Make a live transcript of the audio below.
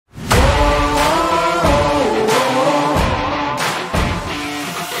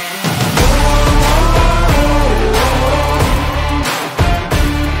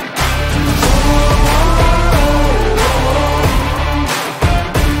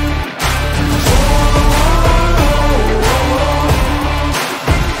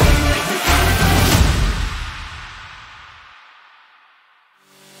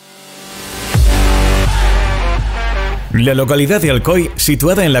La localidad de Alcoy,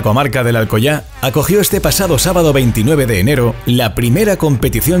 situada en la comarca del Alcoy, acogió este pasado sábado 29 de enero la primera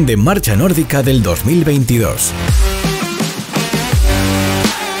competición de Marcha Nòrdica del 2022.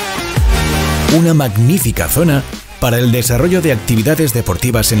 Una magnífica zona para el desarrollo de actividades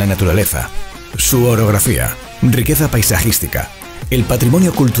deportivas en la naturaleza. Su orografía, riqueza paisajística, el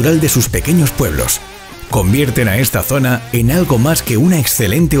patrimonio cultural de sus pequeños pueblos, convierten a esta zona en algo más que una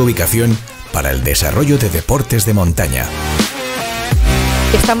excelente ubicación para el desarrollo de deportes de montaña.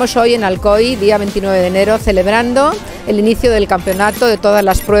 Estamos hoy en Alcoy, día 29 de enero, celebrando el inicio del campeonato de todas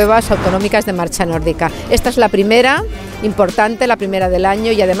las pruebas autonómicas de Marxa Nòrdica. Esta es la primera, importante, la primera del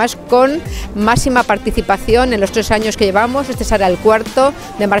año y además con máxima participación en los 3 años que llevamos. Este será el cuarto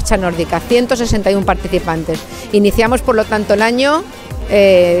de Marxa Nòrdica, 161 participantes. Iniciamos por lo tanto el año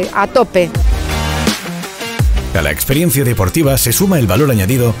a tope. A la experiencia deportiva se suma el valor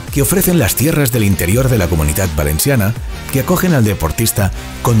añadido que ofrecen las tierras del interior de la Comunitat Valenciana, que acogen al deportista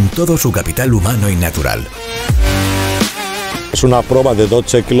con todo su capital humano y natural. És una prova de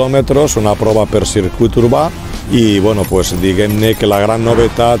 12 quilòmetres, una prova per circuit urbà i bueno, pues, diguem-ne que la gran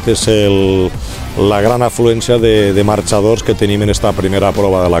novetat és la gran afluència de marxadors que tenim en esta primera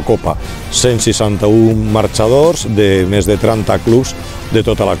prova de la Copa. 161 marxadors de més de 30 clubs de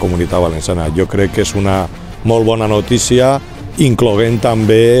tota la Comunitat Valenciana. Jo crec que és una molt bona notícia, incloent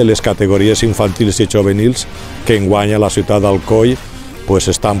també les categories infantils i juvenils que enguany a la ciutat d'Alcoi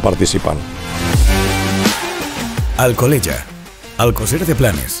estan participant. Alcoleja, Alcocer de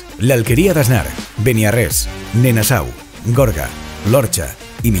Planes, l'Alqueria d'Asnar, Beniarrés, Nenasau, Gorga, Lorcha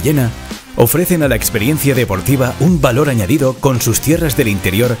y Millena ofrecen a la experiencia deportiva un valor añadido con sus tierras del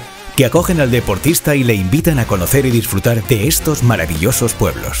interior que acogen al deportista y le invitan a conocer y disfrutar de estos maravillosos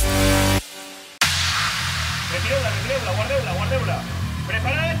pueblos. Guardeu-la.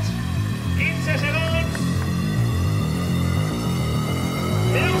 Preparats? 15 segons.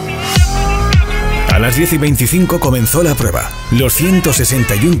 A las 10:25 comenzó la prueba. Los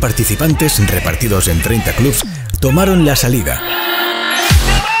 161 participantes, repartidos en 30 clubs, tomaron la salida.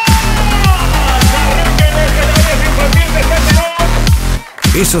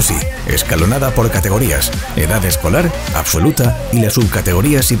 Eso sí, escalonada por categorías, edad escolar, absoluta y las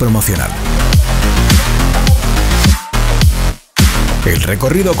subcategorías y promocional. El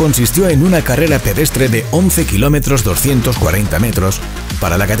recorrido consistió en una carrera pedestre de 11 kilómetros 240 metros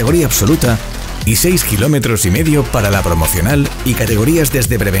para la categoría absoluta y 6 kilómetros y medio para la promocional y categorías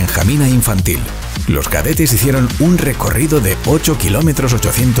desde prebenjamín a infantil. Los cadetes hicieron un recorrido de 8 kilómetros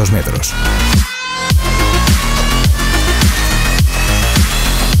 800 metros.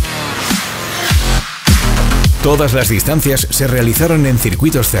 Todas las distancias se realizaron en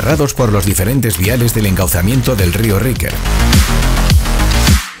circuitos cerrados por los diferentes viales del encauzamiento del río Ríquer.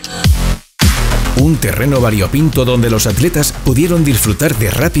 Un terreno variopinto donde los atletas pudieron disfrutar de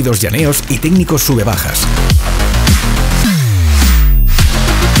rápidos llaneos y técnicos sube-bajas.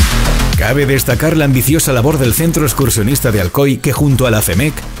 Cabe destacar la ambiciosa labor del Centro Excursionista de Alcoy, que junto a la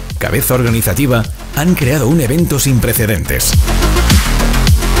FEMECV, cabeza organizativa, han creado un evento sin precedentes.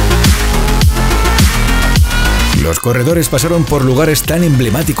 Los corredores pasaron por lugares tan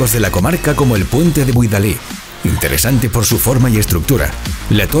emblemáticos de la comarca como el puente de Buidalí, interesante por su forma y estructura,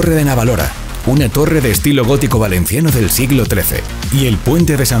 la torre de Navalora, una torre de estilo gótico valenciano del siglo XIII, y el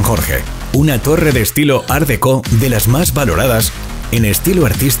puente de San Jorge, una torre de estilo Art Deco de las más valoradas en estilo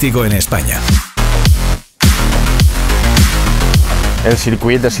artístico en España. El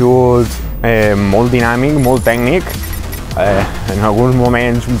circuit ha sigut molt dinàmic, molt tècnic, en alguns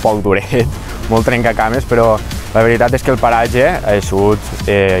moments un poc duret, molt trencacames, però la veritat és que el paratge ha sigut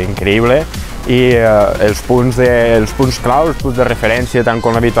increïble i els punts clau, els punts de referència, tant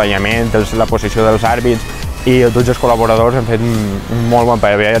com l'avituallament, la posició dels àrbits i tots els col·laboradors han fet un molt bon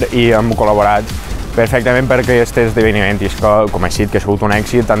paper i han col·laborat perfectament per aquest esdeveniment. I és que, com ha sigut, que ha sigut un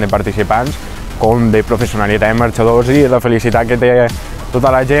èxit tant de participants com de professionalitat de marxadors i la felicitat que té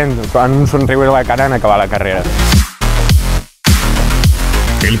tota la gent amb un somriure a la cara en acabar la carrera.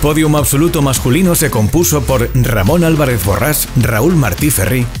 El podium absoluto masculino se compuso por Ramón Álvarez Borrás, Raúl Martí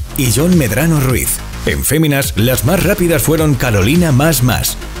Ferrí y John Medrano Ruiz. En féminas, las más rápidas fueron Carolina Mas,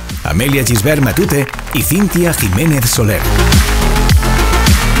 Amelia Gisbert Matute y Cintia Jiménez Soler.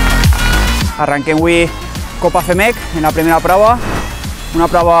 Arranquem avui Copa FEMECV en la primera prova, una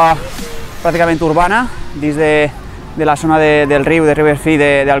prova pràcticament urbana dins de la zona del riu, de Riverfi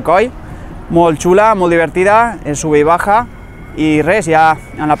d'Alcoy, molt xula, molt divertida, en sube i baja, i res, ja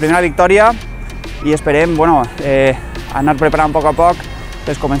en la primera victòria i esperem anar preparant a poc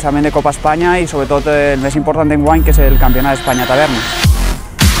el començament de Copa Espanya i sobretot el més important d'enguany, que és el Campionat d'Espanya Tavernes.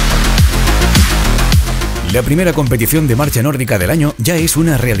 La primera competición de marcha nórdica del año ya es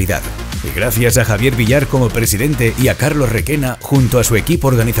una realidad. Y gracias a Javier Villar como presidente y a Carlos Requena junto a su equipo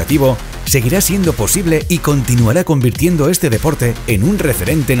organizativo, seguirá siendo posible y continuará convirtiendo este deporte en un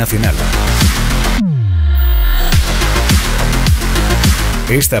referente nacional.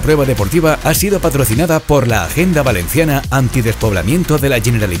 Esta prueba deportiva ha sido patrocinada por la Agenda Valenciana Antidespoblación de la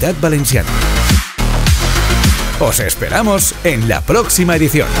Generalitat Valenciana. Os esperamos en la próxima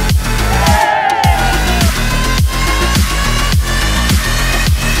edición.